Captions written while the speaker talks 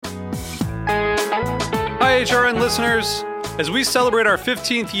HRN listeners. As we celebrate our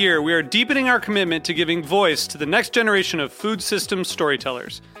 15th year, we are deepening our commitment to giving voice to the next generation of food systems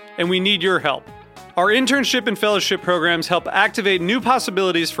storytellers, and we need your help. Our internship and fellowship programs help activate new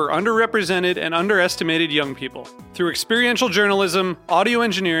possibilities for underrepresented and underestimated young people through experiential journalism, audio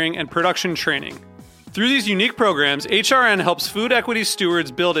engineering, and production training. Through these unique programs, HRN helps food equity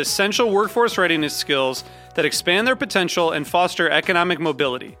stewards build essential workforce readiness skills that expand their potential and foster economic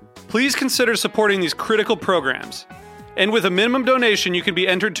mobility. Please consider supporting these critical programs. And with a minimum donation, you can be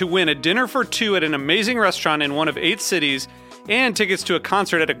entered to win a dinner for two at an amazing restaurant in one of 8 cities and tickets to a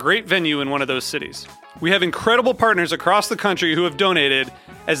concert at a great venue in one of those cities. We have incredible partners across the country who have donated,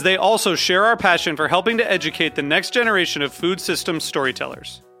 as they also share our passion for helping to educate the next generation of food systems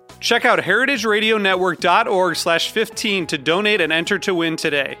storytellers. Check out heritageradionetwork.org/15 to donate and enter to win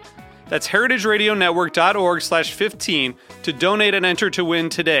today. That's heritageradionetwork.org/15 to donate and enter to win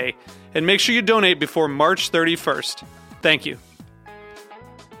today. And make sure you donate before March 31st. Thank you.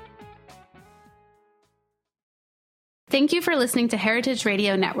 Thank you for listening to Heritage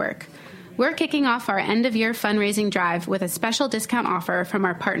Radio Network. We're kicking off our end-of-year fundraising drive with a special discount offer from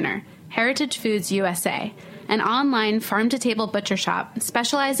our partner, Heritage Foods USA, an online farm-to-table butcher shop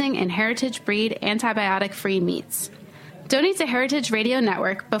specializing in heritage breed antibiotic-free meats. Donate to Heritage Radio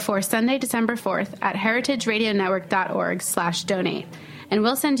Network before Sunday, December 4th at heritageradionetwork.org/donate, and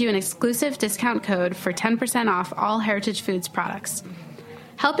we'll send you an exclusive discount code for 10% off all Heritage Foods products.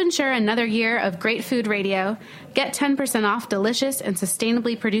 Help ensure another year of great food radio, get 10% off delicious and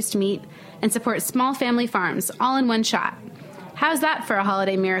sustainably produced meat, and support small family farms all in one shot. How's that for a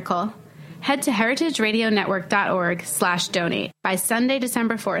holiday miracle? Head to heritageradionetwork.org/donate by Sunday,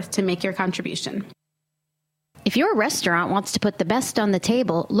 December 4th to make your contribution. If your restaurant wants to put the best on the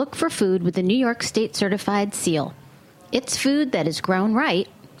table, look for food with the New York State Certified seal. It's food that is grown right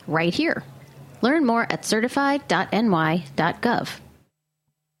here. Learn more at certified.ny.gov.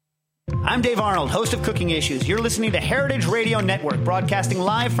 I'm Dave Arnold, host of Cooking Issues. You're listening to Heritage Radio Network, broadcasting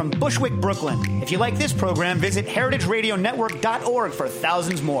live from Bushwick, Brooklyn. If you like this program, visit heritageradionetwork.org for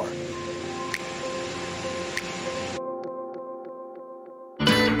thousands more.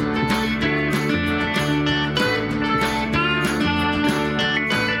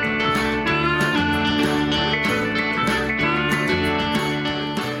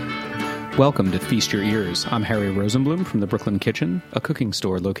 Welcome to Feast Your Ears. I'm Harry Rosenblum from the Brooklyn Kitchen, a cooking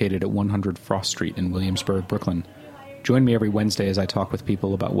store located at 100 Frost Street in Williamsburg, Brooklyn. Join me every Wednesday as I talk with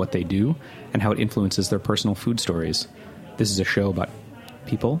people about what they do and how it influences their personal food stories. This is a show about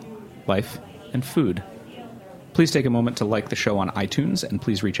people, life, and food. Please take a moment to like the show on iTunes, and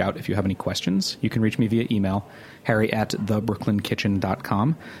please reach out if you have any questions. You can reach me via email,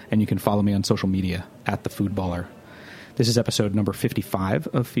 harry@thebrooklynkitchen.com, and you can follow me on social media, @thefoodballer. This is episode number 55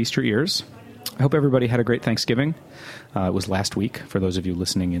 of Feast Your Ears. I hope everybody had a great Thanksgiving. It was last week, for those of you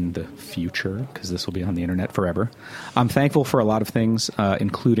listening in the future, because this will be on the internet forever. I'm thankful for a lot of things,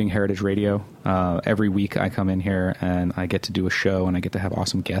 including Heritage Radio. Every week I come in here and I get to do a show and I get to have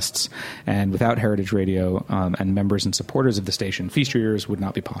awesome guests. And without Heritage Radio and members and supporters of the station, Feast Your Ears would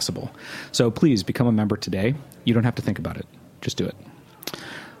not be possible. So please become a member today. You don't have to think about it. Just do it.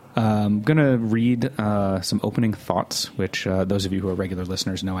 I'm going to read some opening thoughts, which those of you who are regular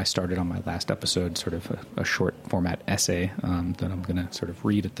listeners know I started on my last episode, sort of a short format essay that I'm going to sort of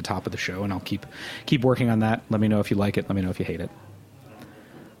read at the top of the show, and I'll keep working on that. Let me know if you like it. Let me know if you hate it.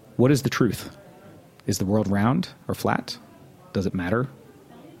 What is the truth? Is the world round or flat? Does it matter?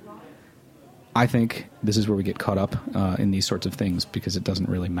 I think this is where we get caught up in these sorts of things, because it doesn't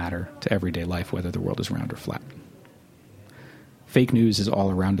really matter to everyday life whether the world is round or flat. Fake news is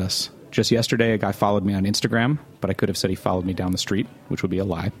all around us. Just yesterday, a guy followed me on Instagram, but I could have said he followed me down the street, which would be a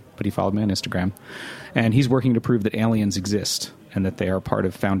lie, but he followed me on Instagram. And he's working to prove that aliens exist and that they are part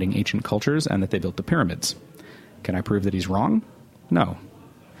of founding ancient cultures and that they built the pyramids. Can I prove that he's wrong? No.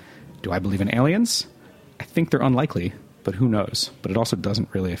 Do I believe in aliens? I think they're unlikely, but who knows? But it also doesn't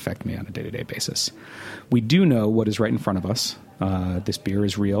really affect me on a day-to-day basis. We do know what is right in front of us. This beer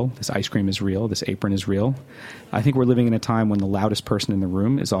is real. This ice cream is real. This apron is real. I think we're living in a time when the loudest person in the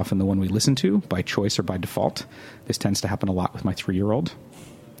room is often the one we listen to, by choice or by default. This tends to happen a lot with my 3-year-old.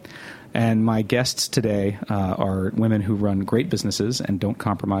 And my guests today are women who run great businesses and don't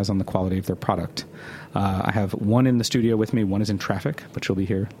compromise on the quality of their product. I have one in the studio with me. One is in traffic, but she'll be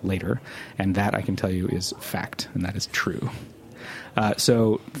here later. And that, I can tell you, is fact, and that is true.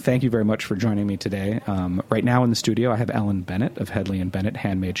 So thank you very much for joining me today. Right now in the studio, I have Ellen Bennett of Hedley & Bennett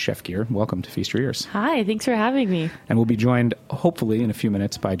Handmade Chef Gear. Welcome to Feast Your Ears. Hi, thanks for having me. And we'll be joined, hopefully, in a few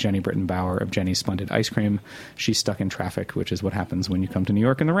minutes by Jeni Britton Bauer of Jeni's Splendid Ice Cream. She's stuck in traffic, which is what happens when you come to New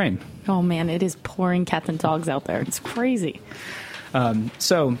York in the rain. Oh, man, it is pouring cats and dogs out there. It's crazy.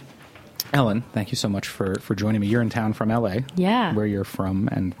 So, Ellen, thank you so much for joining me. You're in town from L.A. Yeah. Where you're from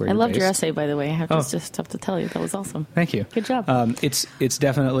and where I you're loved your based. essay, by the way. I have to tell you. That was awesome. Thank you. Good job. It's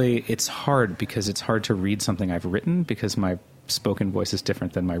definitely, it's hard because it's hard to read something I've written because my spoken voice is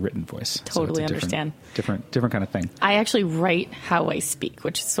different than my written voice. Totally understand. Different kind of thing. I actually write how I speak,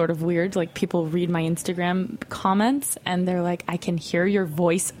 which is sort of weird. Like, people read my Instagram comments and they're like, I can hear your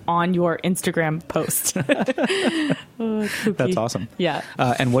voice on your Instagram post. Oh, it's kooky. That's awesome. Yeah.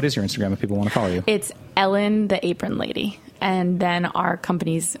 And what is your Instagram if people want to follow you? It's Ellen the Apron Lady. And then our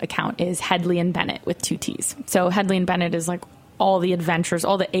company's account is Hedley & Bennett with 2 T's. So Hedley & Bennett is like all the adventures,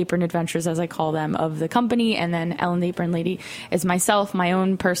 all the apron adventures, as I call them, of the company. And then Ellen the Apron Lady is myself, my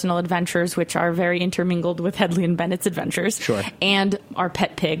own personal adventures, which are very intermingled with Hedley & Bennett's adventures. Sure. And our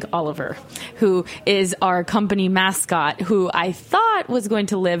pet pig, Oliver, who is our company mascot, who I thought was going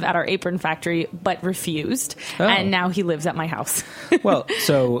to live at our apron factory, but refused. Oh. And now he lives at my house. Well,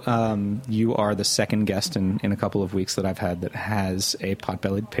 so you are the second guest in a couple of weeks that I've had that has a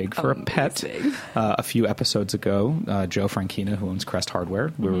pot-bellied pig for a pet. A few episodes ago, Joe Franchina, who owns Crest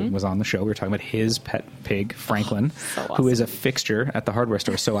Hardware, was on the show. We were talking about his pet pig, Franklin, so awesome. who is a fixture at the hardware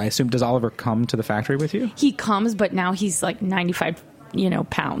store. So I assume, does Oliver come to the factory with you? He comes, but now he's like 95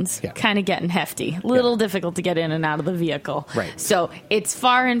 pounds, Yeah. kind of getting hefty, little difficult to get in and out of the vehicle. Right. So it's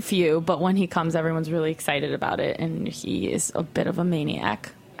far and few, but when he comes, everyone's really excited about it. And he is a bit of a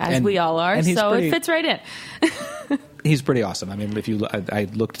maniac, as we all are. So it fits right in. He's pretty awesome. I mean, I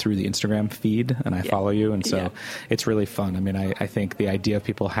looked through the Instagram feed and I follow you, and so it's really fun. I mean, I think the idea of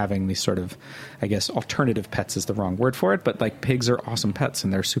people having these sort of, I guess, alternative pets is the wrong word for it, but like pigs are awesome pets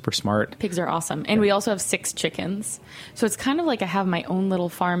and they're super smart. Pigs are awesome. And we also have 6 chickens. So it's kind of like I have my own little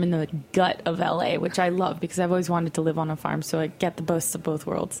farm in the gut of LA, which I love because I've always wanted to live on a farm. So I get the both of both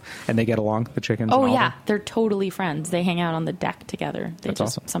worlds. And they get along, the chickens? Oh, and all yeah. of them? They're totally friends. They hang out on the deck together. That's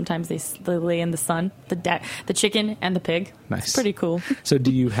awesome. Sometimes they lay in the sun, the chicken and the pig. Nice. It's pretty cool. So do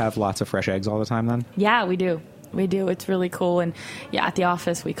you have lots of fresh eggs all the time then? Yeah, we do. We do. It's really cool. And yeah, at the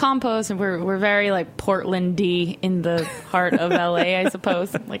office we compost, and we're very like Portland-y in the heart of LA, I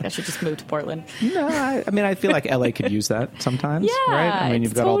suppose. Like, I should just move to Portland. No, I feel like LA could use that sometimes, Yeah, right? I mean,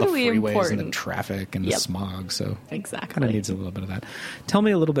 you've got totally all the freeways important. and the traffic and the smog, so Exactly. kind of needs a little bit of that. Tell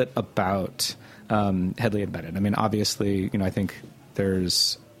me a little bit about Hedley & Bennett. I mean, obviously, I think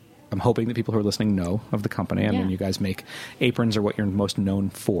I'm hoping that people who are listening know of the company. I mean, you guys make aprons are what you're most known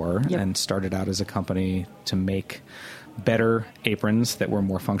for, and started out as a company to make better aprons that were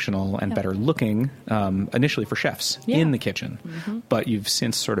more functional and better looking, initially for chefs in the kitchen. But you've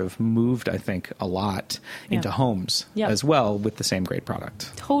since sort of moved, I think, a lot into homes as well with the same great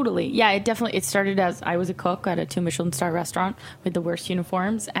product. Totally. Yeah, it started as I was a cook at a 2 Michelin star restaurant with the worst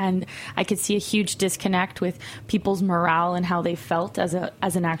uniforms, and I could see a huge disconnect with people's morale and how they felt as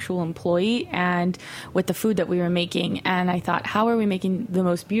an actual employee and with the food that we were making. And I thought, how are we making the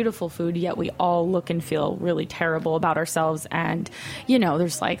most beautiful food, yet we all look and feel really terrible about ourselves? And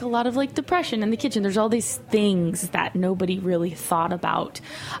there's like a lot of like depression in the kitchen. There's all these things that nobody really thought about,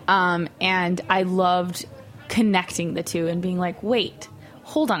 and I loved connecting the two and being like, wait,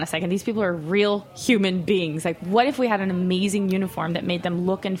 hold on a second, these people are real human beings. Like, what if we had an amazing uniform that made them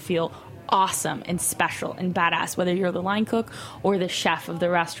look and feel awesome and special and badass? Whether you're the line cook or the chef of the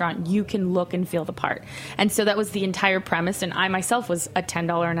restaurant, you can look and feel the part. And so that was the entire premise. And I myself was a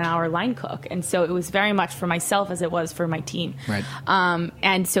 $10 an hour line cook, and so it was very much for myself as it was for my team. Right.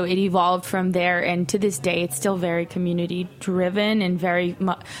 And so it evolved from there, and to this day it's still very community driven and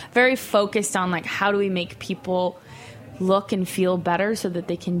very focused on like, how do we make people look and feel better so that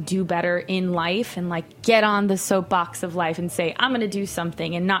they can do better in life and like get on the soapbox of life and say, I'm going to do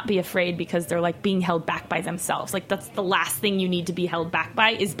something, and not be afraid because they're like being held back by themselves. Like, that's the last thing you need to be held back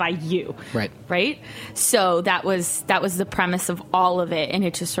by, is by you. Right. So that was the premise of all of it. And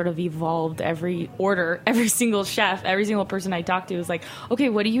it just sort of evolved every single chef, every single person I talked to was like, okay,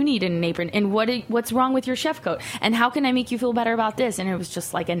 what do you need in an apron? And what's wrong with your chef coat? And how can I make you feel better about this? And it was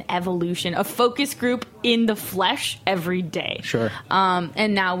just like an evolution, a focus group in the flesh every day. Sure.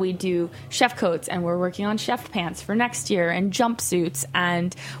 And now we do chef coats, and we're working on chef pants for next year, and jumpsuits,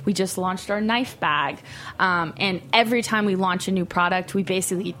 and we just launched our knife bag. And every time we launch a new product, we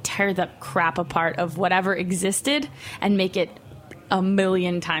basically tear the crap apart of whatever existed and make it a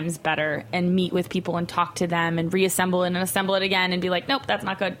million times better and meet with people and talk to them and reassemble it and assemble it again and be like, nope, that's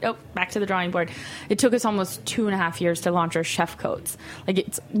not good. Nope, back to the drawing board. It took us almost 2.5 years to launch our chef coats. Like,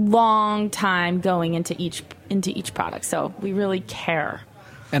 it's long time going into each product. So we really care.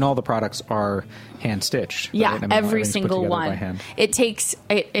 And all the products are hand stitched. Yeah, right? I mean, every single one. By hand.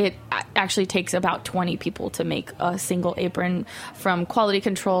 It actually takes about 20 people to make a single apron, from quality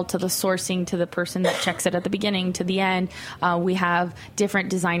control to the sourcing to the person that checks it at the beginning to the end. We have different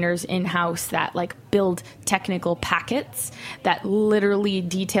designers in-house that like build technical packets that literally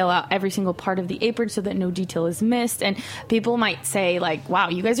detail out every single part of the apron so that no detail is missed. And people might say like, wow,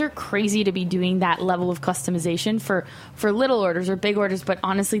 you guys are crazy to be doing that level of customization for little orders or big orders. But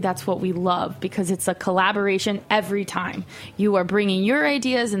honestly, that's what we love, because it's a collaboration every time. You are bringing your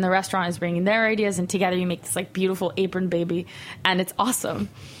ideas and the restaurant is bringing their ideas, and together you make this like beautiful apron baby, and it's awesome.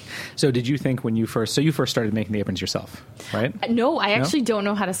 So did you think when you first started making the aprons yourself, right? No, I actually don't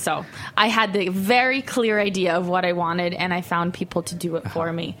know how to sew. I had the very clear idea of what I wanted, and I found people to do it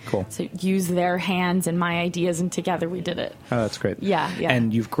for me. Cool. So use their hands and my ideas, and together we did it. Oh, that's great. Yeah.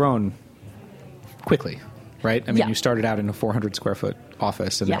 And you've grown quickly, right? I mean, Yeah. you started out in a 400 square foot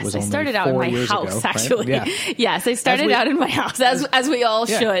office, and that was I only started out in 4 my years house, ago, actually. right? Yeah. Yes, I started out in my house, as we all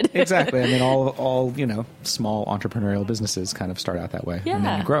should. Exactly. I mean, all small entrepreneurial businesses kind of start out that way, and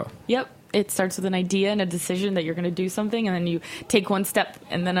then you grow. Yep. It starts with an idea and a decision that you're going to do something, and then you take one step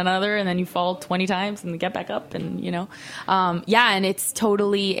and then another, and then you fall 20 times and get back up, and and it's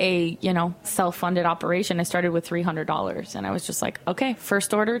totally a self-funded operation. I started with $300, and I was just like, okay,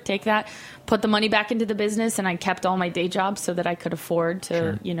 first order, take that, put the money back into the business, and I kept all my day jobs so that I could afford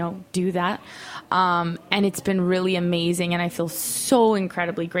to do that. And it's been really amazing, and I feel so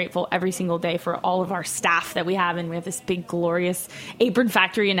incredibly grateful every single day for all of our staff that we have, and we have this big glorious apron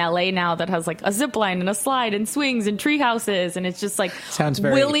factory in LA now that has like a zip line and a slide and swings and tree houses, and it's just like sounds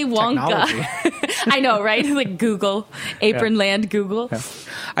very Willy Wonka. I know, right? Like Google, Apron Land, Google. Yeah.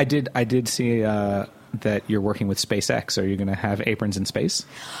 I did see that you're working with SpaceX. Are you going to have aprons in space?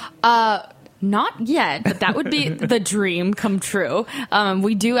 Not yet, but that would be the dream come true.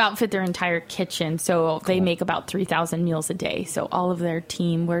 We do outfit their entire kitchen, so they make about 3,000 meals a day. So all of their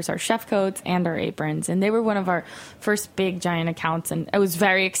team wears our chef coats and our aprons, and they were one of our first big giant accounts, and it was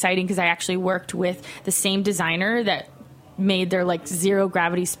very exciting because I actually worked with the same designer that made their like zero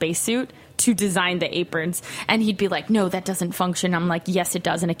gravity spacesuit to design the aprons, and he'd be like, no, that doesn't function. I'm like, yes, it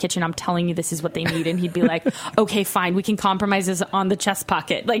does in a kitchen. I'm telling you, this is what they need. And he'd be like, okay, fine, we can compromise this on the chest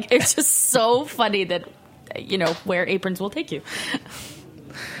pocket. Like, it's just so funny that where aprons will take you.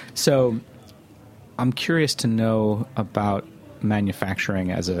 So I'm curious to know about manufacturing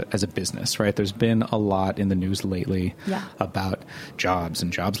as a business, right? There's been a lot in the news lately about jobs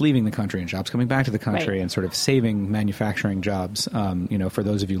and jobs leaving the country and jobs coming back to the country, and sort of saving manufacturing jobs. For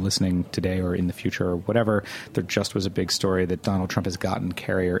those of you listening today or in the future or whatever, there just was a big story that Donald Trump has gotten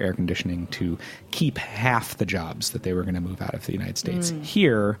Carrier air conditioning to keep half the jobs that they were going to move out of the United States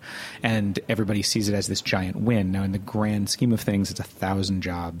here, and everybody sees it as this giant win. Now, in the grand scheme of things, it's 1,000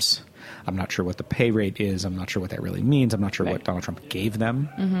 jobs. I'm not sure what the pay rate is. I'm not sure what that really means. I'm not sure what Donald Trump gave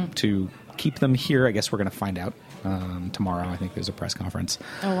them to keep them here. I guess we're going to find out tomorrow. I think there's a press conference.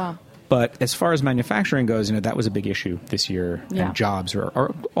 Oh, wow. But as far as manufacturing goes, that was a big issue this year. Yeah. And jobs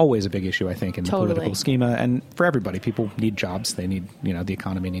are always a big issue, I think, in the political schema. And for everybody, people need jobs. They need, the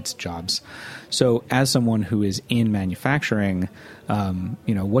economy needs jobs. So as someone who is in manufacturing,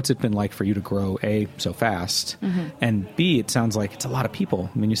 what's it been like for you to grow, A, so fast, and B, it sounds like it's a lot of people.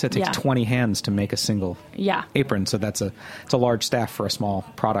 I mean, you said it takes 20 hands to make a single apron. So it's a large staff for a small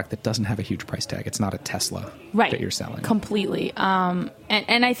product that doesn't have a huge price tag. It's not a Tesla that you're selling. Completely.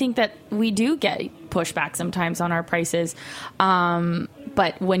 And I think that we do get pushback sometimes on our prices.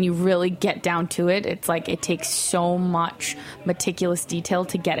 But when you really get down to it, it's like it takes so much meticulous detail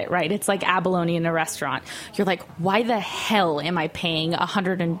to get it right. It's like abalone in a restaurant. You're like, why the hell am I paying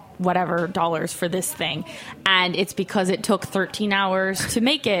 $100 and whatever for this thing? And it's because it took 13 hours to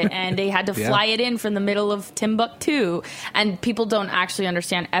make it, and they had to fly it in from the middle of Timbuktu. And people don't actually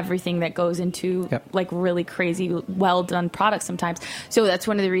understand everything that goes into like really crazy, well done products sometimes. So that's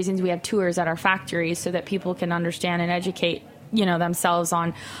one of the reasons we have tours at our factories, so that people can understand and educate themselves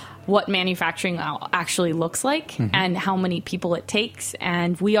on what manufacturing actually looks like and how many people it takes.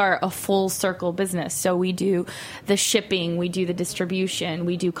 And we are a full circle business. So we do the shipping, we do the distribution,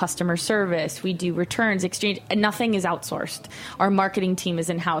 we do customer service, we do returns, exchange, and nothing is outsourced. Our marketing team is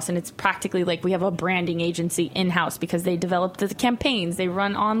in-house, and it's practically like we have a branding agency in-house because they develop the campaigns, they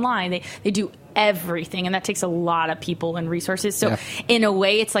run online, they do everything, and that takes a lot of people and resources. So in a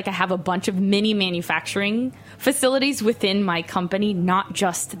way, it's like I have a bunch of mini manufacturing facilities within my company, not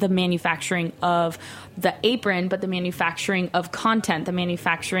just the manufacturing of the apron, but the manufacturing of content, the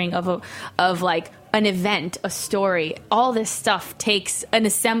manufacturing of like an event, a story. All this stuff takes an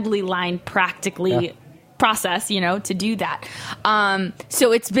assembly line practically process, to do that.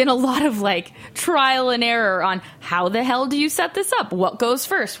 So it's been a lot of like trial and error on how the hell do you set this up? What goes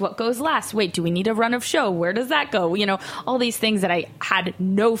first? What goes last? Wait, do we need a run of show? Where does that go? All these things that I had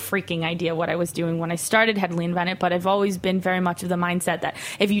no freaking idea what I was doing when I started Headley and Bennett, but I've always been very much of the mindset that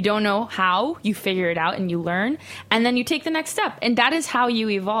if you don't know how, you figure it out and you learn, and then you take the next step. And that is how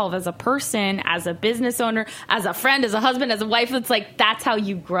you evolve as a person, as a business owner, as a friend, as a husband, as a wife. It's like, that's how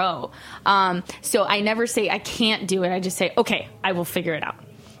you grow. So I never say I can't do it. I just say, okay, I will figure it out.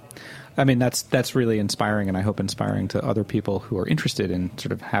 I mean, that's really inspiring, and I hope inspiring to other people who are interested in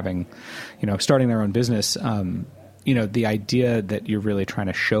sort of having, starting their own business. The idea that you're really trying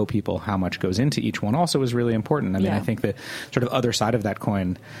to show people how much goes into each one also is really important. I mean, I think the sort of other side of that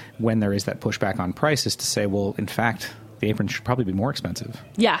coin, when there is that pushback on price, is to say, well, in fact, the aprons should probably be more expensive.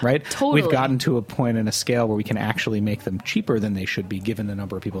 Yeah, right? Totally. We've gotten to a point in a scale where we can actually make them cheaper than they should be given the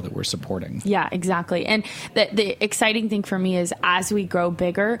number of people that we're supporting. Yeah, exactly. And the exciting thing for me is as we grow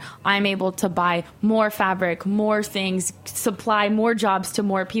bigger, I'm able to buy more fabric, more things, supply more jobs to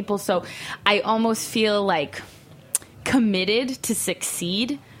more people. So I almost feel like committed to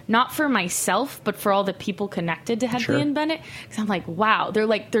succeed. Not for myself, but for all the people connected to Headley and Bennett. Because I'm like, wow,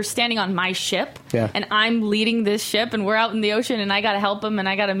 they're standing on my ship, and I'm leading this ship, and we're out in the ocean, and I got to help them, and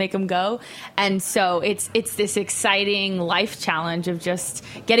I got to make them go. And so it's this exciting life challenge of just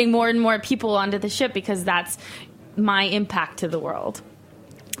getting more and more people onto the ship, because that's my impact to the world.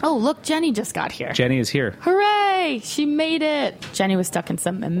 Oh, look, Jeni just got here. Jeni is here. Hooray! She made it. Jeni was stuck in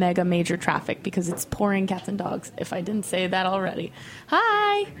some mega major traffic because it's pouring cats and dogs, if I didn't say that already.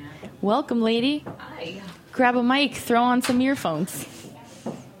 Hi. Welcome, lady. Hi. Grab a mic. Throw on some earphones.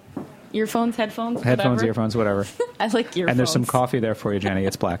 Earphones, headphones, whatever. Earphones, whatever. I like earphones. And there's some coffee there for you, Jeni.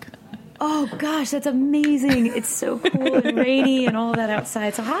 It's black. Oh, gosh, that's amazing. It's so cool and rainy and all that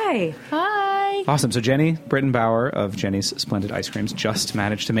outside. So, hi. Hi. Awesome. So, Britton Bauer of Jeni's Splendid Ice Creams just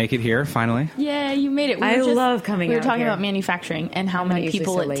managed to make it here, finally. Yeah, you made it. I love coming out We were talking here. about manufacturing and how many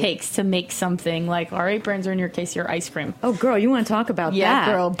people so it late. takes to make something like our aprons, or in your case, your ice cream. Oh, girl, you want to talk about that? Yeah,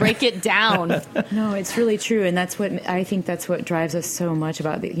 girl, break it down. No, it's really true. And that's what I think that's what drives us so much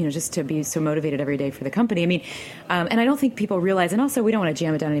about, just to be so motivated every day for the company. I mean, and I don't think people realize, and also we don't want to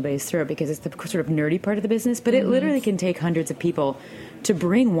jam it down anybody's throat because it's the sort of nerdy part of the business, but it literally can take hundreds of people to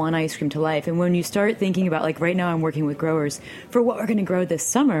bring one ice cream to life. And when you start thinking about, like right now I'm working with growers for what we're going to grow this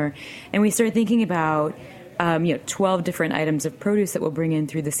summer, and we start thinking about 12 different items of produce that we'll bring in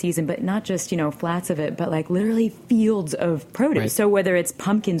through the season, but not just, flats of it, but like literally fields of produce. Right. So whether it's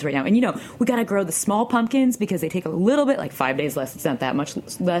pumpkins right now, and we got to grow the small pumpkins because they take a little bit, like 5 days less. It's not that much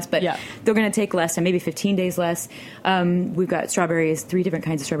less, but they're going to take less, and maybe 15 days less. We've got strawberries, 3 different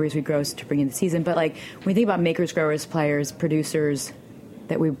kinds of strawberries we grow to bring in the season. But like when we think about makers, growers, suppliers, producers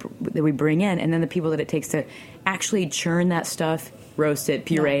that we bring in, and then the people that it takes to actually churn that stuff, roast it,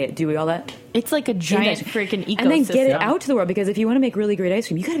 puree it, do all that. It's like a giant freaking ecosystem. And then get it out to the world, because if you want to make really great ice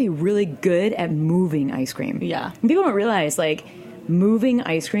cream, you got to be really good at moving ice cream. Yeah. And people don't realize, like, moving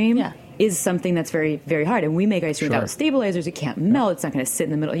ice cream is something that's very, very hard. And we make ice cream without stabilizers. It can't melt. It's not going to sit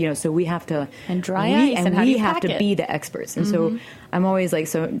in the middle, so we have to... And dry ice, and how do we you have pack to it? be the experts. And so I'm always, like,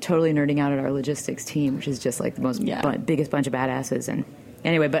 so totally nerding out at our logistics team, which is just, like, the most biggest bunch of badasses. And...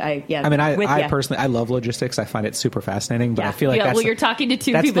 Anyway, but I personally, I love logistics. I find it super fascinating, but I feel like you're talking to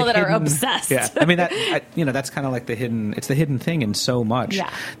two people that are obsessed. Yeah, I mean, that's kind of like the hidden thing in so much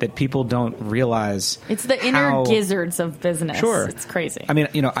that people don't realize. It's the inner gizzards of business. Sure. It's crazy. I mean,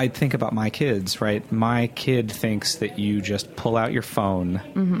 I think about my kids, right? My kid thinks that you just pull out your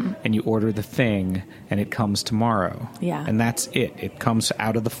phone and you order the thing and it comes tomorrow. Yeah. And that's it. It comes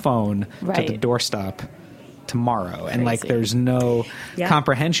out of the phone to the doorstep tomorrow. And like there's no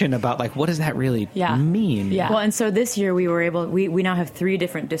comprehension about like what does that really mean. Well, and so this year we now have 3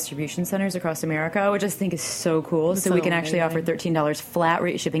 different distribution centers across America, which I think is so cool. So we can actually offer $13 flat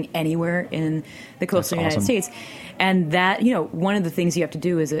rate shipping anywhere in the coastal United States. And that, one of the things you have to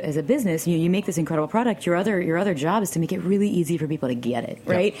do as a business, you make this incredible product. Your other job is to make it really easy for people to get it,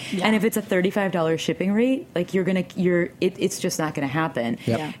 right? Yep. And if it's a $35 shipping rate, like it's just not going to happen.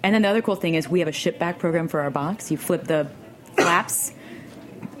 Yep. Yeah. And then the other cool thing is we have a ship back program for our box. You flip the flaps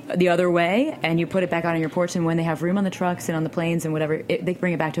the other way, and you put it back out on your porch, and when they have room on the trucks and on the planes and whatever, they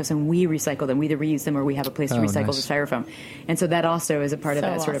bring it back to us, and we recycle them. We either reuse them or we have a place to recycle the styrofoam. And so that also is a part of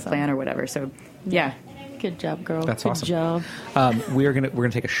that sort of plan or whatever. So, yeah. Good job, girl. That's Good awesome. job. We're gonna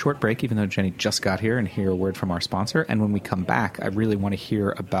take a short break, even though Jeni just got here, and hear a word from our sponsor. And when we come back, I really want to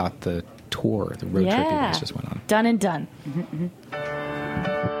hear about the tour, the road trip you guys just went on. Done and done. Mm-hmm.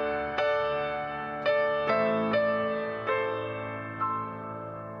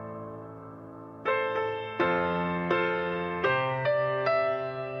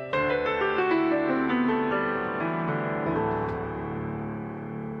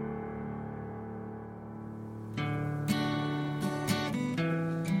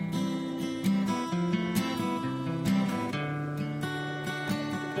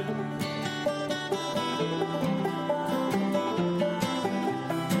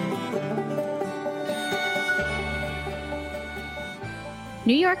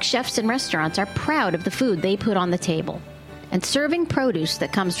 New York chefs and restaurants are proud of the food they put on the table. And serving produce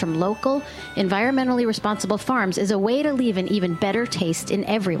that comes from local, environmentally responsible farms is a way to leave an even better taste in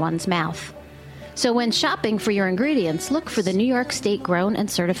everyone's mouth. So when shopping for your ingredients, look for the New York State Grown and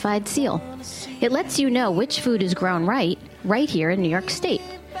Certified seal. It lets you know which food is grown right here in New York State,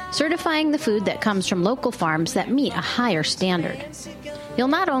 certifying the food that comes from local farms that meet a higher standard. You'll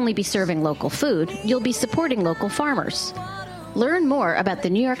not only be serving local food, you'll be supporting local farmers. Learn more about the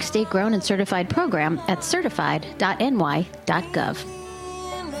New York State Grown and Certified program at certified.ny.gov.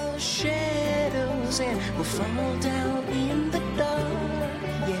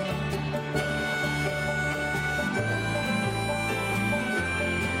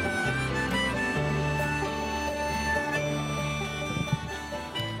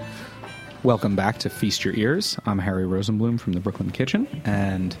 Welcome back to Feast Your Ears. I'm Harry Rosenblum from the Brooklyn Kitchen,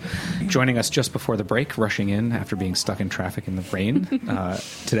 and joining us just before the break, rushing in after being stuck in traffic in the rain,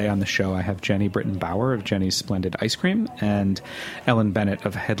 today on the show I have Jeni Britton Bauer of Jeni's Splendid Ice Cream and Ellen Bennett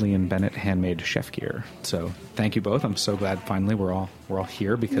of Hedley & Bennett Handmade Chef Gear. So thank you both. I'm so glad finally we're all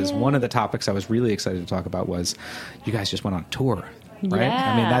here, because one of the topics I was really excited to talk about was you guys just went on tour. Right?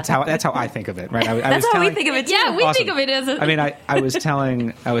 Yeah. I mean, that's how I think of it, right? That's how we think of it, too. Yeah, we Awesome. think of it as a... I mean, I was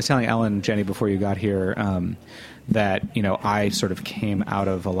telling Ellen, Jeni, before you got here, that, you know, I sort of came out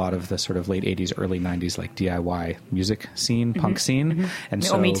of a lot of the sort of late 80s, early 90s, like DIY music scene, punk scene. And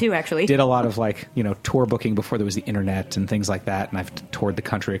so me too, actually. Did a lot of, like, you know, tour booking before there was the internet and things like that. And I've toured the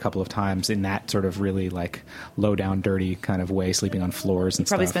country a couple of times in that sort of really, like, low down, dirty kind of way, sleeping on floors and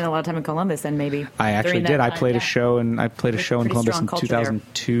Probably stuff. spent a lot of time in Columbus then, maybe. I actually did. I played a show in Columbus in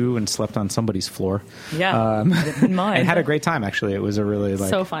 2002 and slept on somebody's floor. Yeah, mine. And had a great time, actually. It was a really,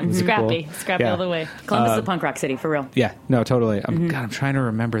 like... so fun. it was Scrappy. cool- Scrappy yeah. all the way. Columbus is a punk rock city, for real. Yeah, no, totally. God, I'm trying to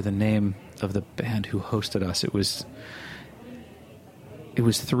remember the name of the band who hosted us. It was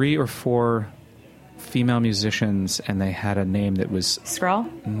 3 or 4 female musicians, and they had a name that was Scrawl?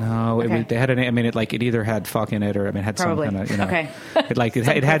 No, Okay. they had a name. I mean, it either had fuck in it, or I mean, it had Probably. some kind of, you know, Okay.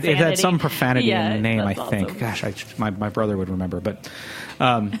 it had some profanity Yeah, in the name. I that's think. awesome. Gosh, my brother would remember, but.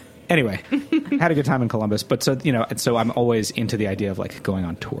 Anyway, had a good time in Columbus, but so I'm always into the idea of like going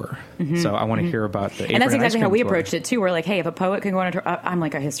on tour. So I want to hear about the Aprons And that's ice exactly how cream we tour. approached it too. We're like, hey, if a poet can go on a tour, I'm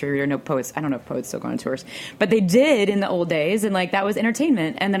like a history reader. No poets. I don't know if poets still go on tours, but they did in the old days, and like that was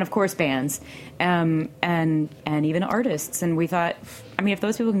entertainment. And then of course bands, and even artists. And we thought, I mean, if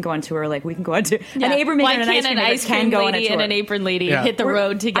those people can go on tour, like we can go on tour. Yeah. An apron maker Why and can't an ice cream can go on a lady tour. and an apron lady Yeah. hit the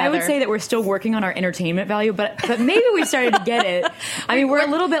road together? I would say that we're still working on our entertainment value, but maybe we started to get it. I mean, we're a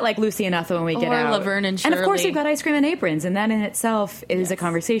little bit like Lucy and Ethel when we get Or out. Laverne and of course, Shirley. we've got ice cream and aprons, and that in itself is a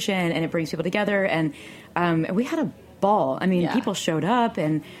conversation, and it brings people together. And we had a ball. I mean, Yeah. people showed up,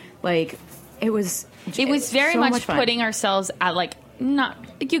 and like it was very so much fun. putting ourselves at like, not,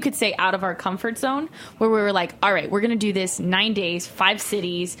 you could say, out of our comfort zone, where we were like, all right, we're going to do this 9 days, 5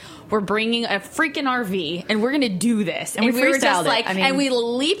 cities. We're bringing a freaking RV, and we're going to do this. And we we were freestyled just it. like, I mean- and we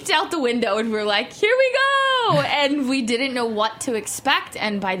leaped out the window, and we were like, here we go. And we didn't know what to expect.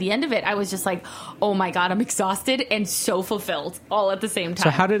 And by the end of it, I was just like, oh my God, I'm exhausted and so fulfilled all at the same time. So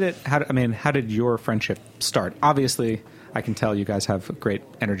how did your friendship start? Obviously, I can tell you guys have great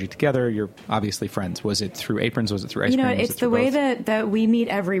energy together. You're obviously friends. Was it through Aprons? Was it through ice cream? Was it's it the through way both? that we meet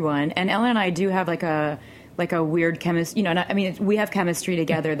everyone. And Ellen and I do have like a weird chemistry, we have chemistry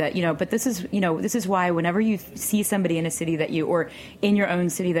together that, but this is why whenever you see somebody in a city that or in your own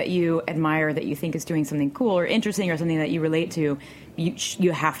city that you admire, that you think is doing something cool or interesting or something that you relate to,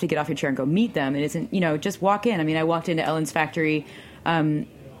 you have to get off your chair and go meet them. It isn't, just walk in. I mean, I walked into Ellen's factory,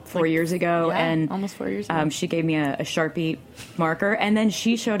 4 years ago, and almost 4 years ago. She gave me a Sharpie marker, and then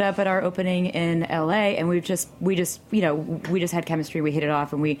she showed up at our opening in LA, and we just had chemistry. We hit it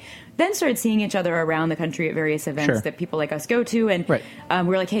off, and we then started seeing each other around the country at various events that people like us go to, and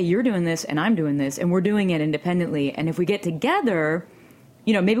we're like, hey, you're doing this, and I'm doing this, and we're doing it independently, and if we get together,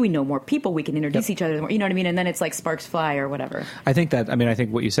 maybe we know more people, we can introduce each other more, you know what I mean? And then it's like sparks fly or whatever. I think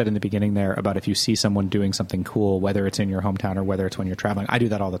what you said in the beginning there about if you see someone doing something cool, whether it's in your hometown or whether it's when you're traveling, I do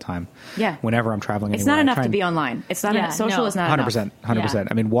that all the time. Yeah. Whenever I'm traveling it's anywhere. It's not enough to be online. It's not social is not 100%, enough. 100%. Yeah.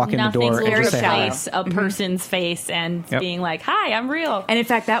 I mean, walk in the door and just say hi. A person's face and being like, hi, I'm real. And in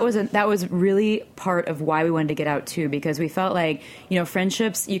fact, that was really part of why we wanted to get out too, because we felt like,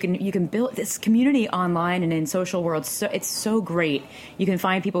 friendships, you can build this community online and in social worlds. So it's so great. You can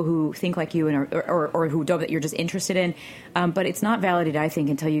find people who think like you and or who don't, that you're just interested in, but it's not validated, I think,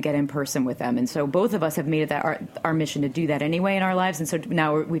 until you get in person with them. And so both of us have made it that our mission to do that anyway in our lives, and so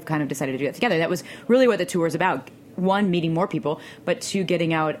now we've kind of decided to do that together. That was really what the tour is about. One, meeting more people, but two,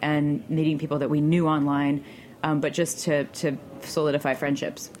 getting out and meeting people that we knew online, but just to solidify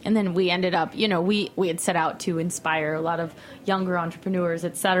friendships. And then we ended up, we had set out to inspire a lot of younger entrepreneurs,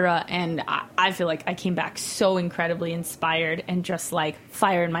 et cetera. And I feel like I came back so incredibly inspired and just like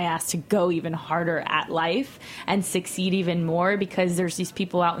fire in my ass to go even harder at life and succeed even more, because there's these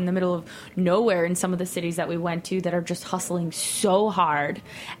people out in the middle of nowhere in some of the cities that we went to that are just hustling so hard,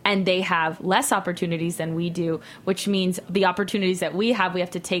 and they have less opportunities than we do, which means the opportunities that we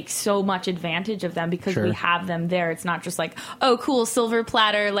have to take so much advantage of them because we have them there. It's not just like, oh, cool, silver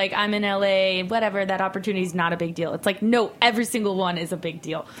platter, like I'm in LA, whatever, that opportunity is not a big deal. It's like, no, every single one is a big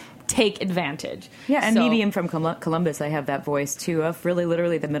deal. Take advantage. Yeah, and me being from Columbus, I have that voice too of really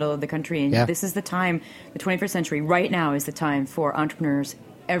literally the middle of the country. And this is the time, the 21st century, right now is the time for entrepreneurs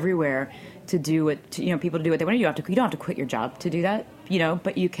everywhere to do what, people to do what they want to do. You don't have to quit your job to do that,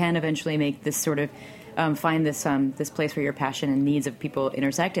 but you can eventually make this sort of find this place where your passion and needs of people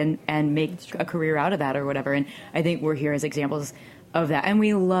intersect and make a career out of that or whatever. And I think we're here as examples of that, and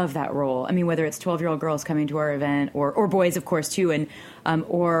we love that role. I mean, whether it's 12-year-old girls coming to our event or boys, of course, too, and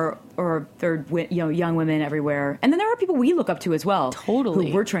or young women everywhere. And then there are people we look up to as well. Totally.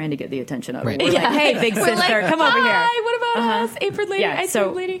 Who we're trying to get the attention of. Right. We're like, hey, big sister, come over here. Hi, what about us? Apron lady, ice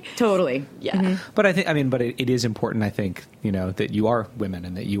cream lady. Totally. Yeah. Mm-hmm. But it is important, I think, that you are women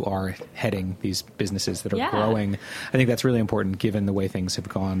and that you are heading these businesses that are growing. I think that's really important given the way things have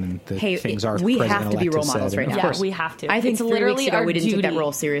gone and the things are. We have to be role models right now. Of course, we have to. I think it's 3 literally weeks ago our we didn't duty. take that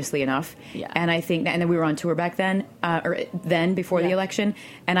role seriously enough. Yeah. And I think, and then we were on tour back then, before the election,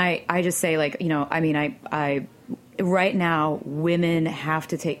 and I just say, like, I right now women have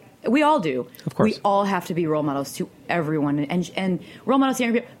to take. We all do. Of course. We all have to be role models to everyone, and role models to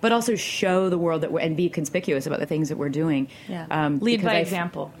younger people, but also show the world that and be conspicuous about the things that we're doing. Yeah. Lead by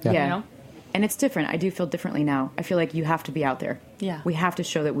example. Yeah. And it's different. I do feel differently now. I feel like you have to be out there. Yeah. We have to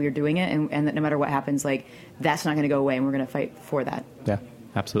show that we're doing it, and that no matter what happens, like, that's not going to go away, and we're going to fight for that. Yeah,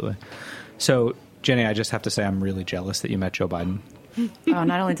 absolutely. So, Jeni, I just have to say I'm really jealous that you met Joe Biden. Oh,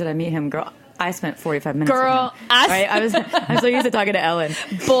 not only did I meet him, girl, I spent 45 minutes Girl, with him. Right? I'm so used to talking to Ellen.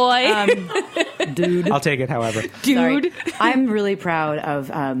 Boy. Dude. I'll take it, however. Dude. Sorry. I'm really proud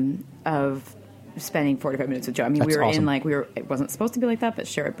of spending 45 minutes with Joe. I mean, That's awesome. it wasn't supposed to be like that, but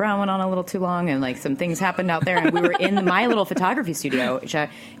Sherrod Brown went on a little too long, and like some things happened out there, and we were in my little photography studio, which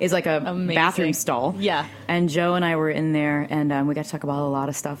is like a bathroom stall. Yeah. And Joe and I were in there, and we got to talk about a lot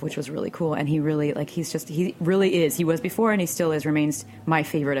of stuff, which was really cool. And he really, he really is. He was before, and he still is, remains my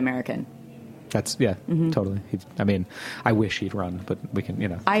favorite American. That's totally. I wish he'd run, but we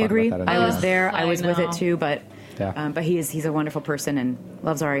can, I agree. About that I was there. I was I with know. it too, but but he's a wonderful person and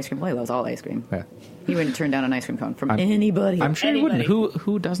loves our ice cream. Well, he loves all ice cream. Yeah. He wouldn't turn down an ice cream cone from anybody. I'm sure he wouldn't.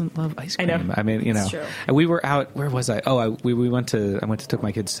 Who doesn't love ice cream? I know. I mean, It's true. And we were out. Where was I? Oh, we went to. I went to took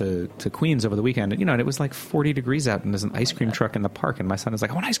my kids to Queens over the weekend. And, and it was like 40 degrees out, and there's an ice cream truck in the park, and my son is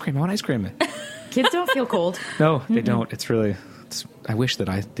like, "I want ice cream. I want ice cream." Kids don't feel cold. No, they don't. It's really. I wish that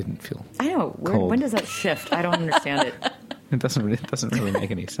I didn't feel. I know. Cold. When does that shift? I don't understand it. It doesn't really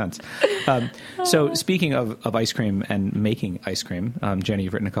make any sense. So speaking of ice cream and making ice cream, Jeni,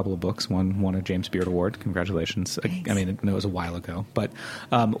 you've written a couple of books. One won a James Beard Award. Congratulations. Thanks. I mean, it was a while ago. But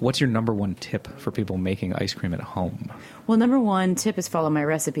what's your number one tip for people making ice cream at home? Well, number one tip is follow my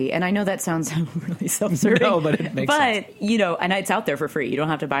recipe. And I know that sounds really self-serving. No, but it makes sense. But, and it's out there for free. You don't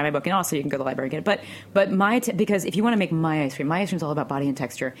have to buy my book. And also you can go to the library and get it. But my tip, because if you want to make my ice cream is all about body and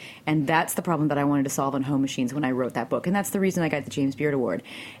texture. And that's the problem that I wanted to solve on home machines when I wrote that book. And that's the reason I got the James Beard Award.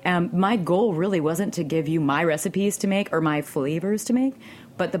 My goal really wasn't to give you my recipes to make or my flavors to make,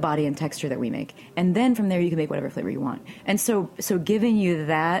 but the body and texture that we make. And then from there, you can make whatever flavor you want. And so giving you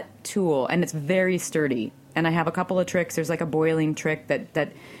that tool, and it's very sturdy. And I have a couple of tricks. There's like a boiling trick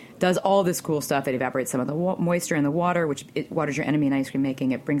that does all this cool stuff. It evaporates some of the moisture in the water, which it waters your enemy in ice cream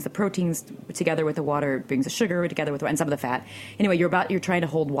making. It brings the proteins together with the water. It brings the sugar together with and some of the fat. Anyway, you're trying to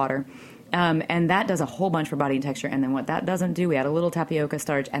hold water. And that does a whole bunch for body and texture. And then what that doesn't do, we add a little tapioca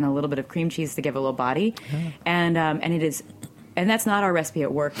starch and a little bit of cream cheese to give a little body. And it is... And that's not our recipe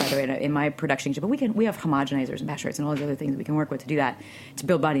at work, by the way, in my production. But we have homogenizers and batch rates and all these other things we can work with to do that, to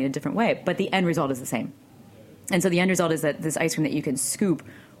build body in a different way. But the end result is the same. And so the end result is that this ice cream that you can scoop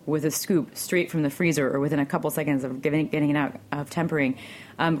with a scoop straight from the freezer or within a couple seconds of getting it out of tempering,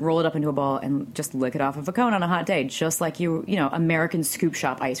 roll it up into a ball and just lick it off of a cone on a hot day, just like American scoop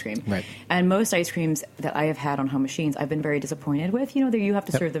shop ice cream. Right. And most ice creams that I have had on home machines, I've been very disappointed with. You have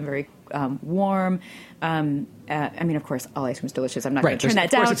to serve them very warm. Of course, all ice cream is delicious. I'm not going to turn that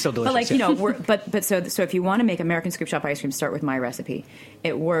down. Of course, it's still delicious. But so if you want to make American scoop shop ice cream, start with my recipe.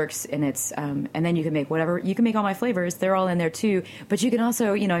 It works, and it's and then you can make whatever. You can make all my flavors; they're all in there too. But you can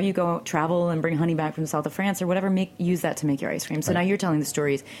also, you go travel and bring honey back from the south of France or whatever. Use that to make your ice cream. So now you're telling the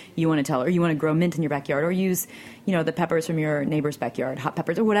stories you want to tell, or you want to grow mint in your backyard, or use the peppers from your neighbor's backyard, hot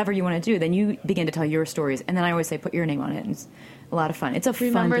peppers, or whatever you want to do. Then you begin to tell your stories, and then I always say put your name on it. And it's a lot of fun. It's a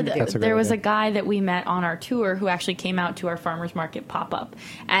fun thing to do. There was a guy that we met on our tour who actually came out to our farmers market pop-up,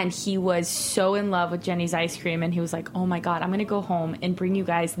 and he was so in love with Jeni's ice cream, and he was like, oh my God, I'm going to go home and bring you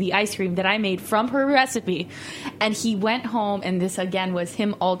guys the ice cream that I made from her recipe. And he went home, and this again was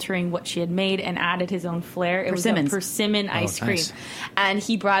him altering what she had made and added his own flair. It was a persimmon ice cream. Nice. And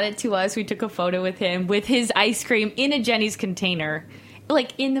he brought it to us. We took a photo with him with his ice cream in a Jeni's container.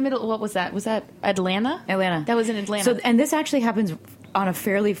 Like in the middle, what was that? Was that Atlanta? Atlanta. That was in Atlanta. So, and this actually happens on a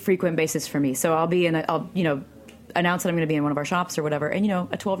fairly frequent basis for me. So I'll announce that I'm going to be in one of our shops or whatever, and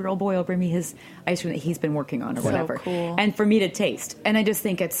a 12-year-old boy will bring me his ice cream that he's been working on or whatever, cool. And for me to taste. And I just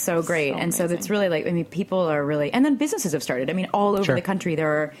think it's so great. And so it's really people are really, and then businesses have started. All over the country there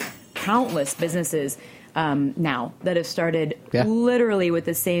are countless businesses now that have started literally with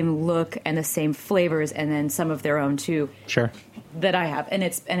the same look and the same flavors, and then some of their own too. Sure. That I have, and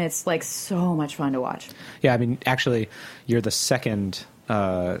it's like so much fun to watch. Yeah, actually, you're the second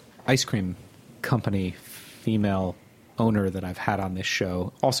ice cream company female owner that I've had on this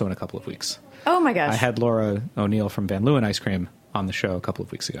show, also in a couple of weeks. Oh my gosh! I had Laura O'Neill from Van Leeuwen Ice Cream on the show a couple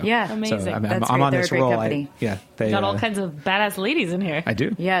of weeks ago. Yeah, amazing. So I'm on They're this a great roll. Company. They got all kinds of badass ladies in here. I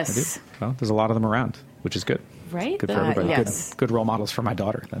do. Yes. I do. Well, there's a lot of them around, which is good. Right? Good for everybody. Yes. Good role models for my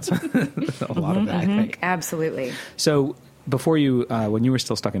daughter. That's a lot of that, I think. Absolutely. So before when you were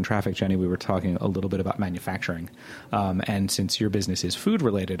still stuck in traffic, Jeni, we were talking a little bit about manufacturing. And since your business is food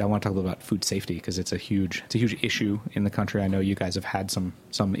related, I want to talk a little about food safety, because it's a huge issue in the country. I know you guys have had some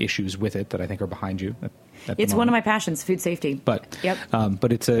issues with it that I think are behind you. It's one of my passions, food safety. But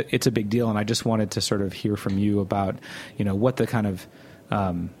it's a big deal, and I just wanted to sort of hear from you about what the kind of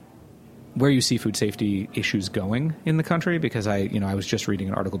where you see food safety issues going in the country, because I was just reading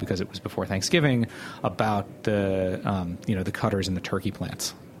an article, because it was before Thanksgiving, about the cutters in the turkey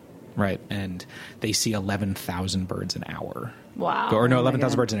plants, right? And they see 11,000 birds an hour. Wow. Or no,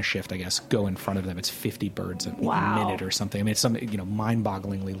 11,000 birds in a shift, I guess, go in front of them. It's 50 birds a minute or something. It's some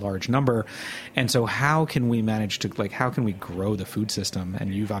mind-bogglingly large number. And so how can we manage to, how can we grow the food system?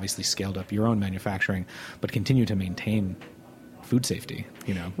 And you've obviously scaled up your own manufacturing, but continue to maintain food safety,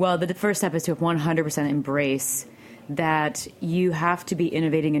 Well, the first step is to 100% embrace that you have to be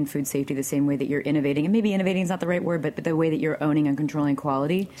innovating in food safety the same way that you're innovating, and maybe innovating is not the right word, but the way that you're owning and controlling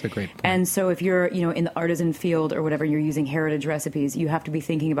quality. That's a great point. And so if you're, in the artisan field or whatever, you're using heritage recipes, you have to be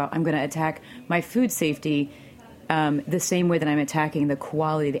thinking about, I'm going to attack my food safety the same way that I'm attacking the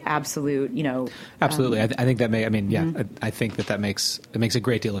quality, the absolute, Absolutely. I think that I think that makes a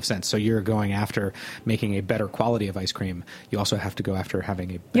great deal of sense. So you're going after making a better quality of ice cream. You also have to go after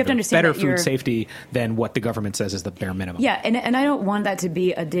having better food safety than what the government says is the bare minimum. Yeah, and I don't want that to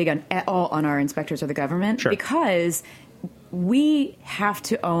be a dig at all on our inspectors or the government, because we have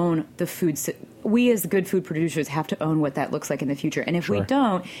to own the food. We as good food producers have to own what that looks like in the future. And if we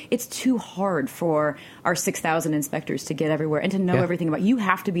don't, it's too hard for our 6,000 inspectors to get everywhere and to know everything about. You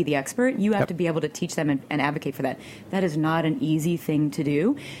have to be the expert. You have to be able to teach them and advocate for that. That is not an easy thing to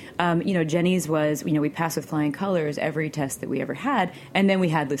do. Jeni's was, we passed with flying colors every test that we ever had, and then we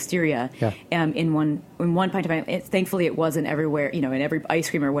had listeria in one pint of ice. Thankfully, it wasn't everywhere, in every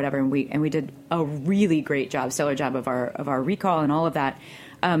ice cream or whatever. And we did a really great job, stellar job of our recall and all of that.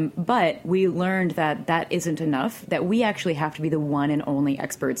 But we learned that isn't enough, that we actually have to be the one and only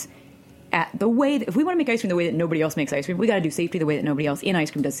experts at the way that, if we want to make ice cream the way that nobody else makes ice cream, we got to do safety the way that nobody else in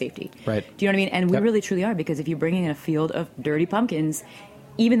ice cream does safety. Right. Do you know what I mean? And we really truly are, because if you bring in a field of dirty pumpkins,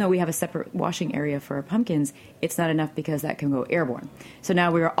 even though we have a separate washing area for our pumpkins, it's not enough because that can go airborne. So now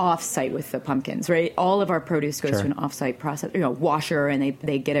we're off-site with the pumpkins, right? All of our produce goes to an off-site process, washer, and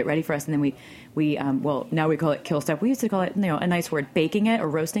they get it ready for us, and then we now we call it kill step. We used to call it, a nice word, baking it or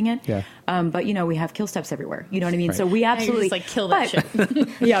roasting it. Yeah. But we have kill steps everywhere. You know what I mean? Right. So we absolutely just, kill that shit.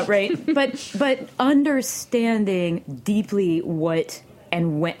 Yeah, right. But understanding deeply what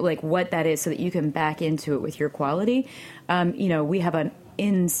and when, what that is, so that you can back into it with your quality. We have an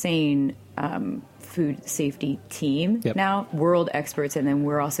insane food safety team now, world experts, and then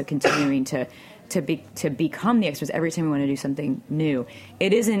we're also continuing to become the experts every time we want to do something new.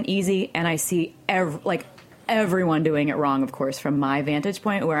 It isn't easy, and I see everyone doing it wrong. Of course, from my vantage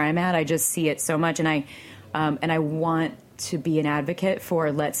point where I'm at, I just see it so much, and I want to be an advocate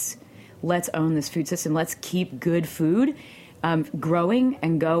for let's own this food system. Let's keep good food growing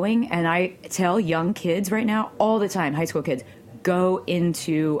and going. And I tell young kids right now all the time, high school kids, go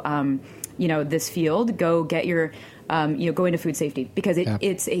into this field. Go get your go into food safety, because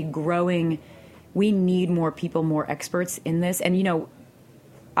it's a growing. We need more people, more experts in this. And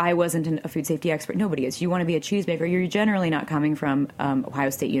I wasn't a food safety expert. Nobody is. You want to be a cheesemaker, you're generally not coming from Ohio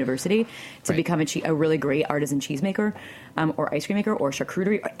State University to become a really great artisan cheesemaker or ice cream maker or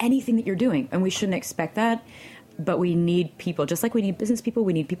charcuterie or anything that you're doing. And we shouldn't expect that. But we need people, just like we need business people.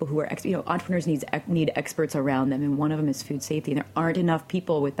 We need people who are, entrepreneurs need experts around them, and one of them is food safety. And there aren't enough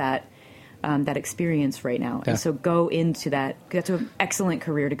people with that experience right now. Yeah. And so go into that. That's an excellent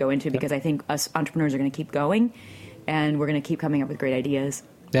career to go into, because I think us entrepreneurs are going to keep going, and we're going to keep coming up with great ideas.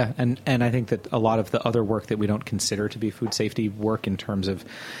 Yeah, and I think that a lot of the other work that we don't consider to be food safety work in terms of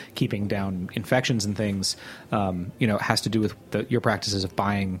keeping down infections and things, has to do with your practices of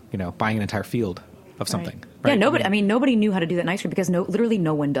buying an entire field of something. Right? Yeah, nobody knew how to do that in ice cream, because literally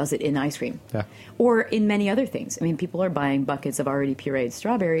no one does it in ice cream. Yeah. Or in many other things. People are buying buckets of already pureed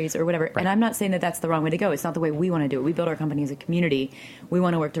strawberries or whatever. Right. And I'm not saying that that's the wrong way to go. It's not the way we want to do it. We build our company as a community. We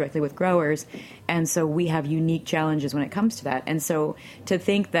want to work directly with growers. And so we have unique challenges when it comes to that. And so to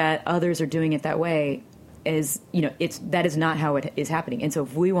think that others are doing it that way that is not how it is happening. And so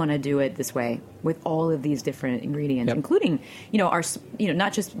if we want to do it this way with all of these different ingredients, including, our,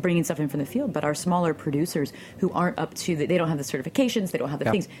 not just bringing stuff in from the field, but our smaller producers who aren't up to they don't have the certifications, they don't have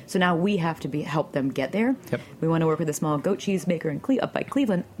the things. So now we have to help them get there. Yep. We want to work with a small goat cheese maker up by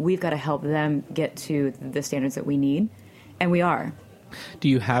Cleveland. We've got to help them get to the standards that we need. And we are. Do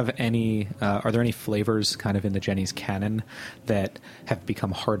you have any, are there any flavors kind of in the Jeni's canon that have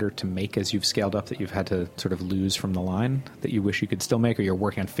become harder to make as you've scaled up, that you've had to sort of lose from the line, that you wish you could still make, or you're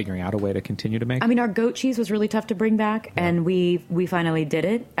working on figuring out a way to continue to make? Our goat cheese was really tough to bring back, and we finally did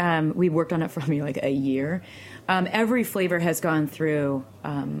it. We worked on it for a year. Every flavor has gone through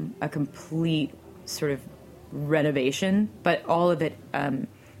a complete sort of renovation, but all of it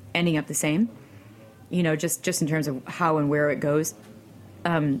ending up the same, just in terms of how and where it goes.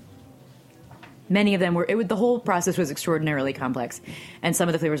 Many of them the whole process was extraordinarily complex, and some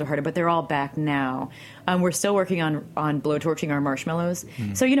of the flavors are harder, but they're all back now. We're still working on blowtorching our marshmallows.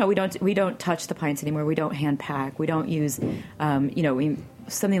 Mm. So, we don't touch the pints anymore. We don't hand pack. We don't use,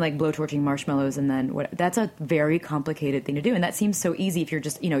 something like blowtorching marshmallows, and then that's a very complicated thing to do. And that seems so easy if you're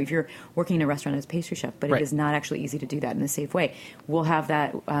just, if you're working in a restaurant as a pastry chef, but It is not actually easy to do that in a safe way. We'll have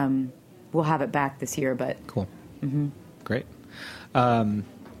that, we'll have it back this year, but. Cool. Mm-hmm. Great.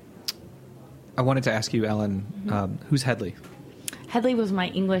 I wanted to ask you, Ellen, who's Hedley? Hedley was my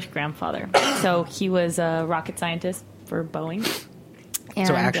English grandfather. So he was a rocket scientist for Boeing. And,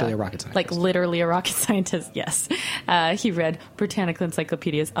 so actually a rocket scientist. Literally a rocket scientist, yes. He read Britannica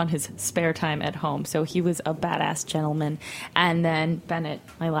encyclopedias on his spare time at home. So he was a badass gentleman. And then Bennett,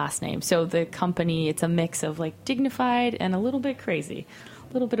 my last name. So the company, it's a mix of dignified and a little bit crazy.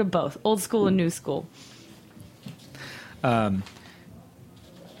 A little bit of both. Old school and new school.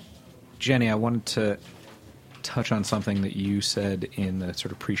 Jeni, I wanted to touch on something that you said in the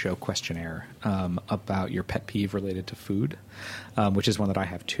sort of pre-show questionnaire about your pet peeve related to food, which is one that I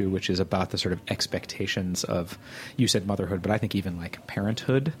have too, which is about the sort of expectations of, you said motherhood, but I think even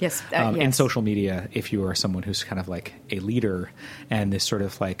parenthood. Yes, in social media, if you are someone who's kind of a leader, and this sort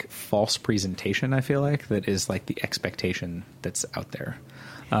of false presentation, I feel that is the expectation that's out there.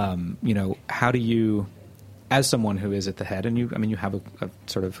 How do you... As someone who is at the head, and you have a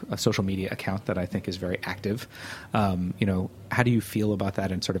sort of a social media account that I think is very active. How do you feel about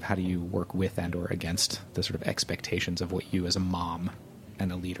that, and sort of how do you work with and or against the sort of expectations of what you as a mom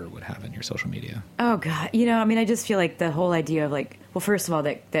and a leader would have in your social media? Oh God, I just feel the whole idea of well, first of all,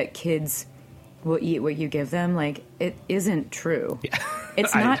 that kids will eat what you give them, like, it isn't true. Yeah.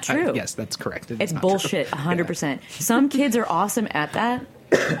 It's not true. Yes, that's correct. It's bullshit, 100%. Yeah. Some kids are awesome at that,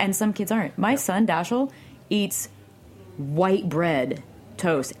 and some kids aren't. My son, Dashel, eats white bread,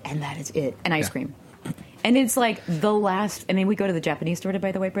 toast, and that is it, and ice cream. And it's like the last. I mean, we go to the Japanese store to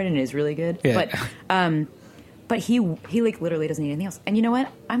buy the white bread, and it is really good. Yeah. But he like literally doesn't eat anything else. And you know what?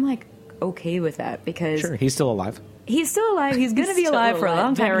 I'm like okay with that because sure, he's still alive. He's still alive. He's going to be alive for a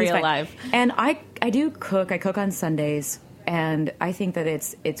long time. Very alive. And I do cook. I cook on Sundays. And I think that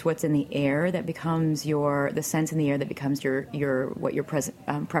it's what's in the air that becomes the sense in the air that becomes what your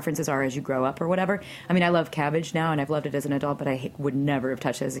preferences are as you grow up or whatever. I mean, I love cabbage now, and I've loved it as an adult, but I would never have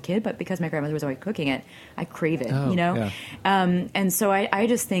touched it as a kid. But because my grandmother was always cooking it, I crave it, you know? Yeah. And so I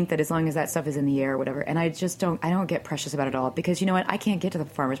just think that as long as that stuff is in the air or whatever, and I don't get precious about it all because you know what? I can't get to the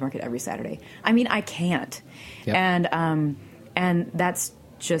farmer's market every Saturday. I mean, I can't. Yep. And that's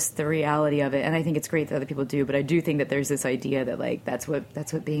just the reality of it, and I think it's great that other people do, but I do think that there's this idea that like that's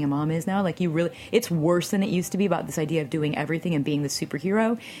what being a mom is now. Like it's worse than it used to be about this idea of doing everything and being the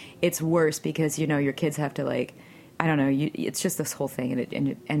superhero. It's worse because you know your kids have to like I don't know. It's just this whole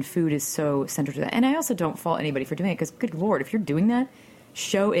thing, and food is so central to that. And I also don't fault anybody for doing it because good Lord, if you're doing that,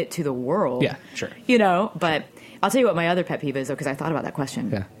 show it to the world. Yeah, sure. You know, but I'll tell you what my other pet peeve is though because I thought about that question.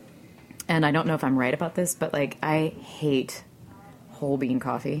 Yeah, and I don't know if I'm right about this, but like I hate whole bean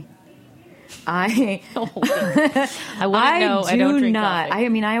coffee. I don't drink coffee. I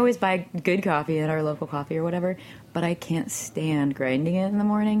mean, I always buy good coffee at our local coffee or whatever, but I can't stand grinding it in the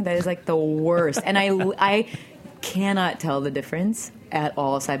morning. That is like the worst. And I cannot tell the difference at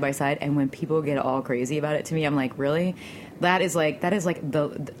all side by side. And when people get all crazy about it to me, I'm like, really? That is like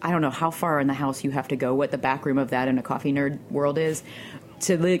the I don't know how far in the house you have to go, what the back room of that in a coffee nerd world is,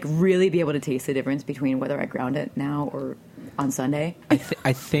 to like really be able to taste the difference between whether I ground it now or on Sunday. I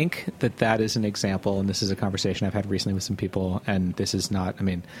think that is an example, and this is a conversation I've had recently with some people, and this is not, I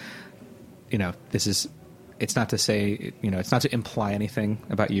mean, you know, it's not to say, you know, it's not to imply anything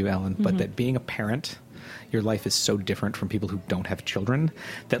about you, Ellen, but that being a parent, your life is so different from people who don't have children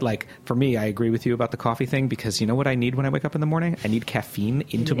that, like, for me, I agree with you about the coffee thing because you know what I need when I wake up in the morning? I need caffeine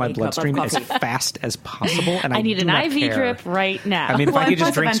into my bloodstream as fast as possible. And I need an IV drip right now. I mean, if I could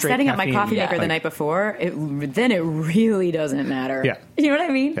just drink if I'm straight setting caffeine, up my coffee maker the night before, then it really doesn't matter. Yeah. You know what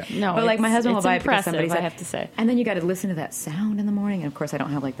I mean? Yeah. No, but like my husband will buy it because somebody said, I have to say. And then you got to listen to that sound in the morning. And of course, I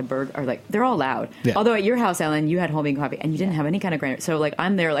don't have like the bird or like they're all loud. Yeah. Although at your house, Ellen, you had whole bean coffee and you didn't have any kind of grinder. So like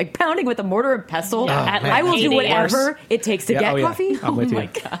I'm there like pounding with a mortar and pestle. I will do whatever it takes to get coffee. I'm with you. My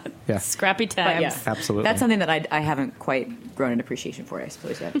God. Yeah. Scrappy times. Yeah. Absolutely. That's something that I haven't quite grown an appreciation for, I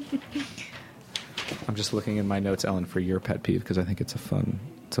suppose, yet. I'm just looking in my notes, Ellen, for your pet peeve because I think it's a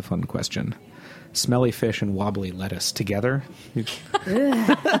fun question. Smelly fish and wobbly lettuce together.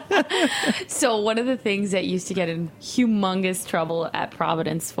 So one of the things that used to get in humongous trouble at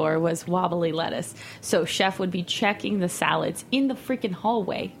Providence for was wobbly lettuce. So chef would be checking the salads in the freaking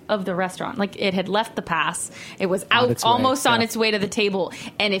hallway of the restaurant. Like it had left the pass. It was out almost on its way to the table.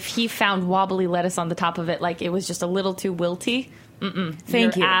 And if he found wobbly lettuce on the top of it, like it was just a little too wilty,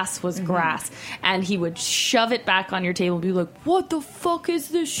 Thank you. Ass was grass. And he would shove it back on your table and be like, what the fuck is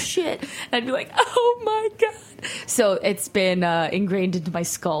this shit? And I'd be like, oh my God. So it's been ingrained into my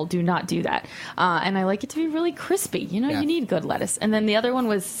skull. Do not do that. And I like it to be really crispy. You know, you need good lettuce. And then the other one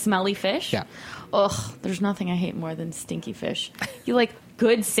was smelly fish. Yeah. Ugh, there's nothing I hate more than stinky fish. You like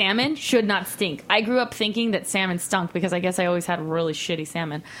good salmon should not stink. I grew up thinking that salmon stunk because I guess I always had really shitty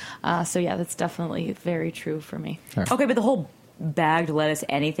salmon. So yeah, that's definitely very true for me. Right. Okay, but the whole bagged lettuce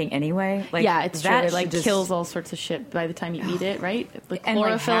anything anyway, like yeah, it's true. It like just kills all sorts of shit by the time you eat it, right? The and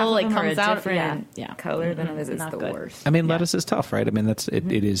chlorophyll like comes out different yeah. color than others. It's Not the good. worst. I mean, lettuce is tough, right? I mean,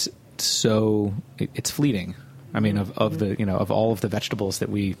 it is so it's fleeting. I mean, of all of the vegetables that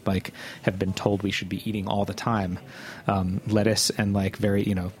we like have been told we should be eating all the time, lettuce and like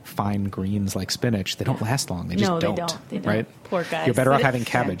very fine greens like spinach, they don't last long. They just They don't. Right? Poor guys. You're better off having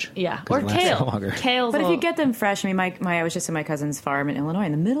cabbage. Yeah, or kale. Kale's but if you get them fresh, I mean, I was just at my cousin's farm in Illinois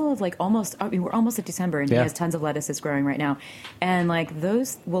in the middle of like we're almost at December, and he has tons of lettuces growing right now, and like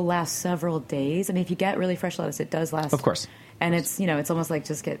those will last several days. I mean, if you get really fresh lettuce, it does last. Of course. And it's, it's almost like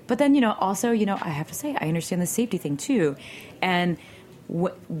but then, also, I have to say, I understand the safety thing too. And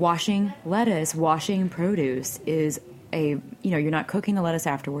washing lettuce, washing produce is you're not cooking the lettuce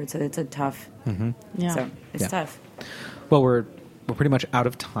afterwards. So it's a tough, Mm-hmm. Yeah. So it's tough. Well, we're we're pretty much out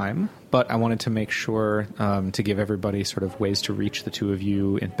of time, but I wanted to make sure to give everybody sort of ways to reach the two of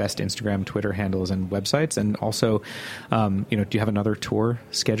you in best Instagram, Twitter handles, and websites. And also, do you have another tour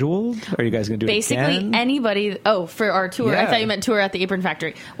scheduled? Are you guys going to do basically it again? Anybody? Oh, for our tour, Yeah. I thought you meant tour at the Apron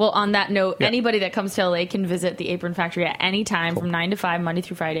Factory. Well, on that note, anybody that comes to LA can visit the Apron Factory at any time from 9 to 5, Monday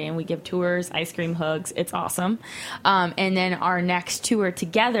through Friday, and we give tours, ice cream, hugs. It's awesome. And then our next tour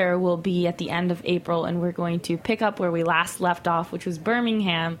together will be at the end of April, and we're going to pick up where we last left off, which was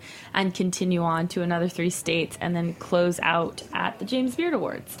Birmingham, and continue on to another 3 states, and then close out at the James Beard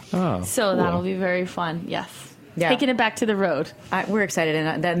Awards. Oh, so cool. that'll be very fun. Yes. Yeah. Taking it back to the road. We're excited,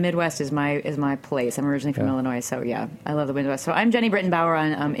 and that Midwest is my place. I'm originally from Illinois, so yeah, I love the Midwest. So I'm Jeni Britton Bauer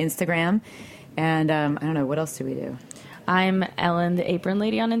on Instagram, and I don't know, what else do we do? I'm Ellen, the Apron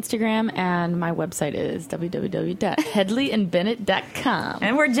Lady, on Instagram, and my website is www.headleyandbennett.com.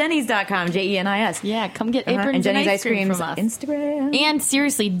 And we're Jenny's.com, Jenis. Yeah, come get aprons And Jenny's ice cream creams from us. Instagram. And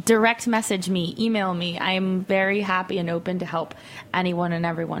seriously, direct message me, email me. I'm very happy and open to help anyone and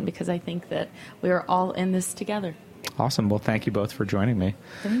everyone, because I think that we are all in this together. Awesome. Well, thank you both for joining me.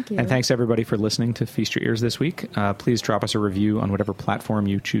 Thank you. And thanks, everybody, for listening to Feast Your Ears this week. Please drop us a review on whatever platform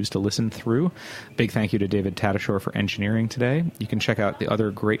you choose to listen through. Big thank you to David Tadashore for engineering today. You can check out the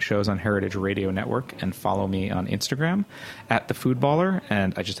other great shows on Heritage Radio Network and follow me on Instagram @TheFoodBaller.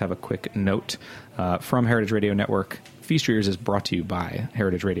 And I just have a quick note from Heritage Radio Network. Feast Your Ears is brought to you by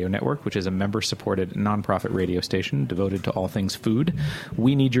Heritage Radio Network, which is a member-supported nonprofit radio station devoted to all things food.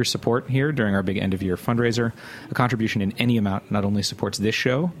 We need your support here during our big end-of-year fundraiser. A contribution in any amount not only supports this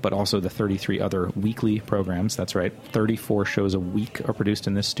show, but also the 33 other weekly programs. That's right, 34 shows a week are produced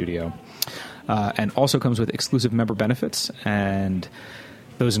in this studio. And also comes with exclusive member benefits, and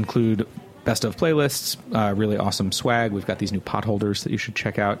those include best of playlists, really awesome swag. We've got these new pot holders that you should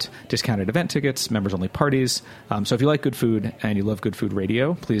check out, discounted event tickets, members-only parties. So if you like good food and you love Good Food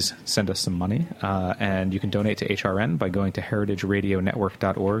Radio, please send us some money. And you can donate to HRN by going to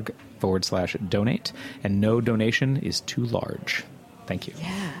heritageradionetwork.org/donate. And no donation is too large. Thank you.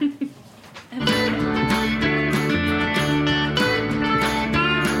 Yeah.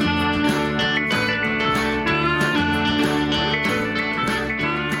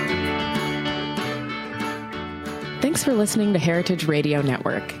 Thanks for listening to Heritage Radio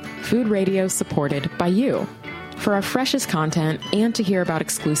Network, food radio supported by you. For our freshest content and to hear about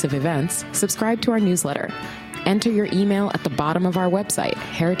exclusive events, subscribe to our newsletter. Enter your email at the bottom of our website,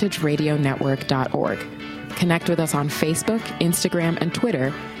 heritageradionetwork.org. Connect with us on Facebook, Instagram, and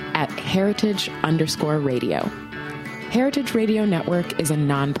Twitter at heritage_radio. Heritage Radio Network is a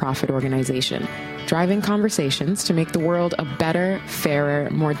nonprofit organization driving conversations to make the world a better, fairer,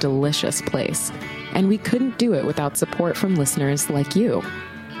 more delicious place. And we couldn't do it without support from listeners like you.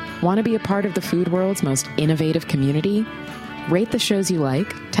 Want to be a part of the food world's most innovative community? Rate the shows you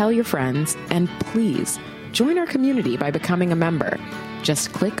like, tell your friends, and please join our community by becoming a member.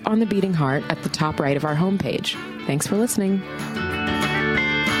 Just click on the beating heart at the top right of our homepage. Thanks for listening.